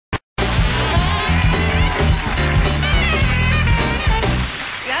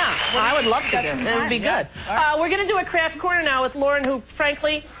would love to do it. It would be good. Right. We're going to do a craft corner now with Lauren, who,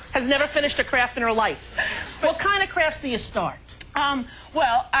 frankly, has never finished a craft in her life. What kind of crafts do you start?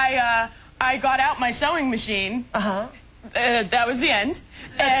 Well, I got out my sewing machine. That was the end.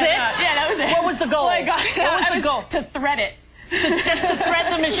 That's it? Yeah, that was it. What was the goal? Well, I got it out. What was the goal? To thread it. Just to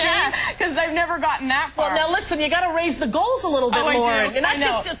thread the machine? Yeah, because I've never gotten that far. Well, now listen, you got to raise the goals a little bit more. You're not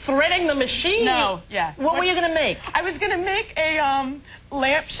just threading the machine. No, yeah. What were you going to make? I was going to make a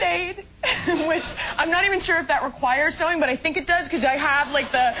lampshade, which I'm not even sure if that requires sewing, but I think it does because I have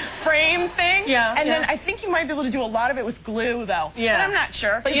like the frame thing. Yeah. And then I think you might be able to do a lot of it with glue, though. Yeah. But I'm not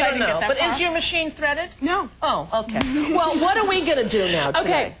sure. But you don't know. But is your machine threaded? No. Oh, okay. Well, what are we going to do now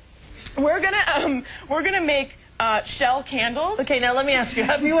today? Okay. We're gonna make shell candles. Okay, now let me ask you,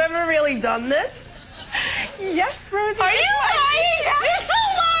 have you ever really done this? Yes, Rosie. Are you lying? Yeah. You're so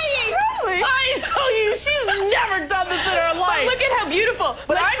lying! Totally. I know you. She's never done this in her life. But look at how beautiful.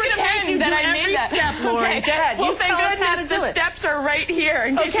 But Let's I'm pretend that I made that. Step, Lauren. Okay. Go ahead. Well, You thank tell us how goodness to do the it. steps are right here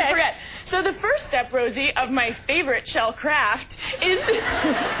in case you forget. So the first step, Rosie, of my favorite shell craft is to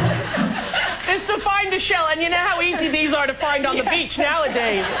find a shell, and you know how easy these are to find on the beach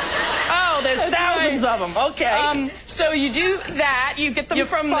nowadays. Oh, there's thousands of them. Okay. So you do that. You get them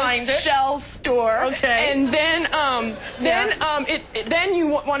from the shell store. Okay. And then then you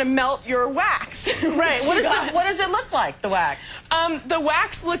want to melt your wax. Right. What does it look like, the wax? The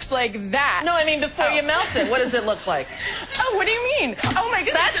wax looks like that. No, I mean before you melt it. What does it look like? Oh, what do you mean? Oh my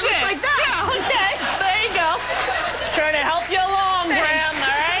goodness, That's it looks like that. Yeah, okay. There you go. Just trying to help you along, Graham, all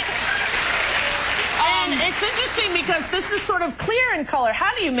right? And it's interesting because this is sort of clear in color.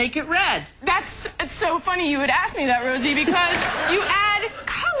 How do you make it red? It's so funny you would ask me that, Rosie, because you add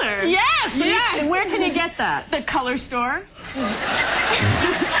color. Yes. Yes. And where can you get that? The color store. The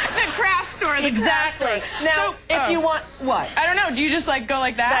craft store. Exactly. Now, if you want what? I don't know. Do you just like go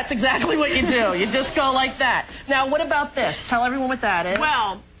like that? That's exactly what you do. You just go like that. Now, what about this? Tell everyone what that is.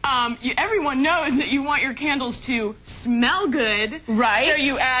 Well, everyone knows that you want your candles to smell good. Right. So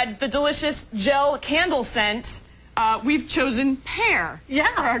you add the delicious gel candle scent. We've chosen pear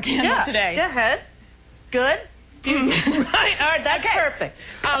for our candle today. Go ahead. Good. Right. All right. That's perfect.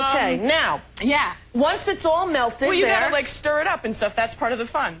 Okay. Now. Yeah. Once it's all melted, well, you gotta like stir it up and stuff. That's part of the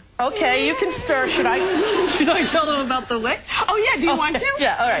fun. Okay, you can stir. Should I tell them about the wick? Oh yeah. Do you want to?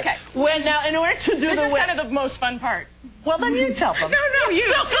 Yeah. All right. Okay. Now, in order to do this is kind of the most fun part. Well, then you tell them. No, you.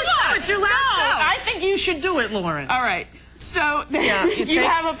 It's your last show. I think you should do it, Lauren. All right. So you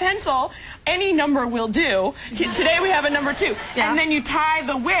have a pencil. Any number will do. Today we have a number 2. Yeah. And then you tie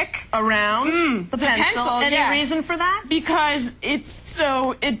the wick around the pencil. Any reason for that? Because it's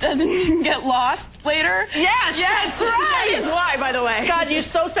so it doesn't get lost later. Yes, that's right. That is why, by the way. God, you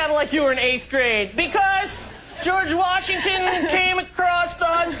so sounded like you were in 8th grade. Because George Washington came across the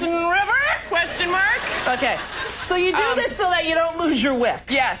Hudson River? Question mark. Okay. So you do this so that you don't lose your wick.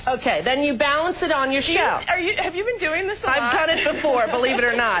 Yes. Okay. Then you balance it on your shell. Have you been doing this a lot? I've done it before, believe it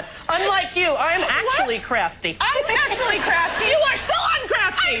or not. Unlike you, I am actually crafty. I'm actually crafty. You are so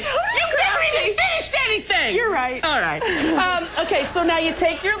uncrafty. I'm totally You've never even finished anything. You're right. All right. Okay, so now you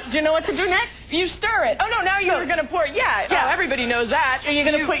take your... Do you know what to do next? You stir it. Oh, no, now you're going to pour it. Yeah. Oh, everybody knows that. Are you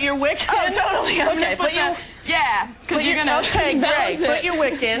going to put your wick in? Oh, totally. Okay, put your... Yeah, because you're going to... Okay, great. Put your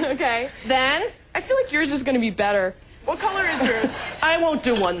wick in. Okay. Then... I feel like yours is going to be better. What color is yours? I won't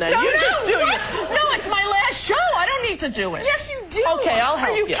do one then. You just do it. No, it's my last show. I don't need to do it. Yes, you do. Okay, I'll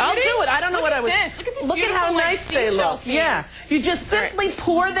help you. I'll do it. I don't know what I was... Look at how nice they look. Yeah. You just simply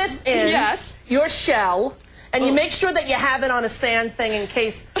pour this in your shell, and you make sure that you have it on a stand thing in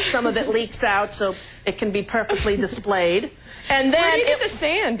case some of it leaks out so it can be perfectly displayed. And then... Where do you get the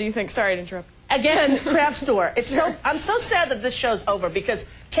sand, do you think? Sorry to interrupt. Again, craft store. I'm so sad that this show's over because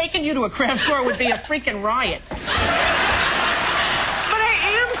taking you to a craft store would be a freaking riot. But I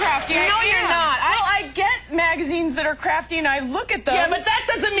am crafty. No, you're not. Well, I get magazines that are crafty and I look at them. Yeah, but that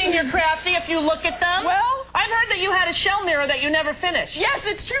doesn't mean you're crafty if you look at them. Well, I've heard that you had a shell mirror that you never finished. Yes,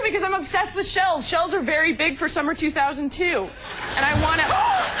 it's true because I'm obsessed with shells. Shells are very big for summer 2002. And I want to...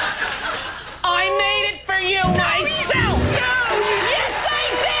 I made it for you myself. No! Yes, I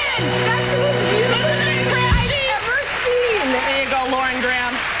did! That's the most beautiful thing I've ever seen. There you go, Lauren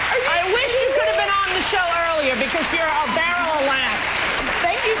Graham. I wish you could have been on the show earlier because you're a barrel of laughs.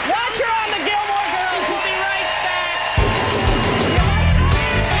 Thank you so much. Watch your